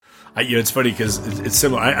It's funny because it's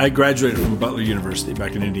similar. I graduated from Butler University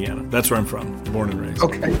back in Indiana. That's where I'm from, born and raised.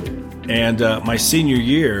 Okay. And my senior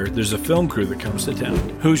year, there's a film crew that comes to town,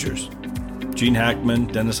 Hoosiers. Gene Hackman,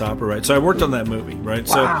 Dennis Hopper, right? So I worked on that movie, right?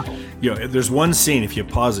 Wow. So, there's one scene, if you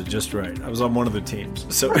pause it just right. I was on one of the teams.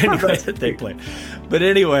 So anyway, they play. But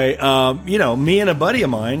anyway, me and a buddy of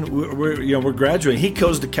mine, we're graduating. He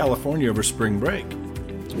goes to California over spring break.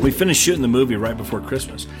 We finished shooting the movie right before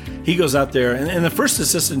Christmas. He goes out there, and the first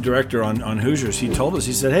assistant director on Hoosiers, he told us,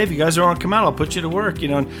 he said, hey, if you guys don't want to come out, I'll put you to work.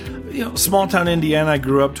 Small town Indiana, I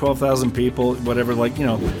grew up, 12,000 people, whatever,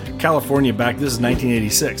 California back, this is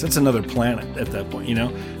 1986. That's another planet at that point,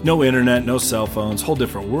 No internet, no cell phones, whole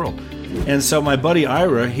different world. And so my buddy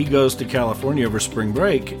Ira, he goes to California over spring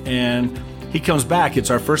break, and he comes back.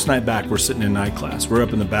 It's our first night back. We're sitting in night class. We're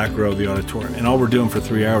up in the back row of the auditorium, and all we're doing for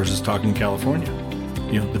 3 hours is talking California.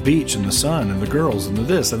 The beach and the sun and the girls and the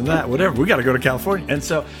this and that, whatever. We got to go to California. And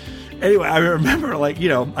so, anyway, I remember,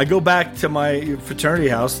 I go back to my fraternity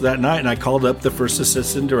house that night, and I called up the first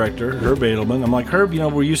assistant director, Herb Edelman. I'm like, Herb,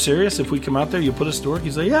 were you serious? If we come out there, you put us to work?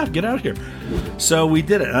 He's like, yeah, get out here. So we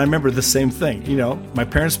did it. And I remember the same thing. My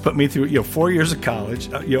parents put me through, 4 years of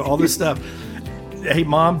college, all this stuff. Hey,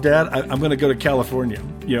 Mom, Dad, I'm going to go to California,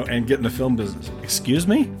 and get in the film business. Excuse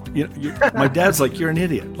me? My dad's like, you're an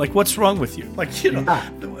idiot. Like, what's wrong with you?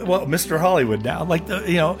 Well, Mr. Hollywood now.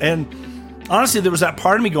 And honestly, there was that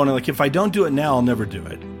part of me going, if I don't do it now, I'll never do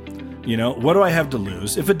it. What do I have to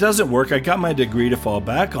lose? If it doesn't work, I got my degree to fall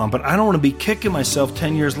back on, but I don't want to be kicking myself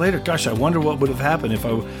 10 years later. Gosh, I wonder what would have happened if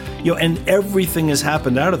I, and everything has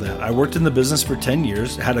happened out of that. I worked in the business for 10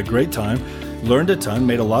 years, had a great time, learned a ton,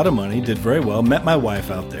 made a lot of money, did very well, met my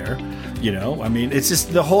wife out there. It's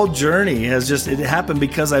just the whole journey it happened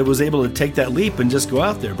because I was able to take that leap and just go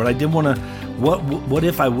out there. But I didn't want to, what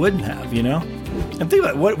if I wouldn't have, And think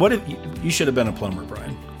about what if you should have been a plumber,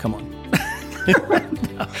 Brian? Come on.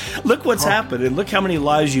 Look what's happened, and look how many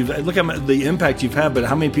lives look how the impact you've had, but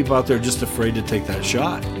how many people out there are just afraid to take that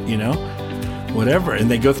shot, whatever.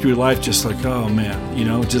 And they go through life just like, oh man,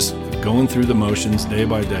 just going through the motions day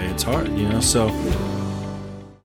by day. It's hard, so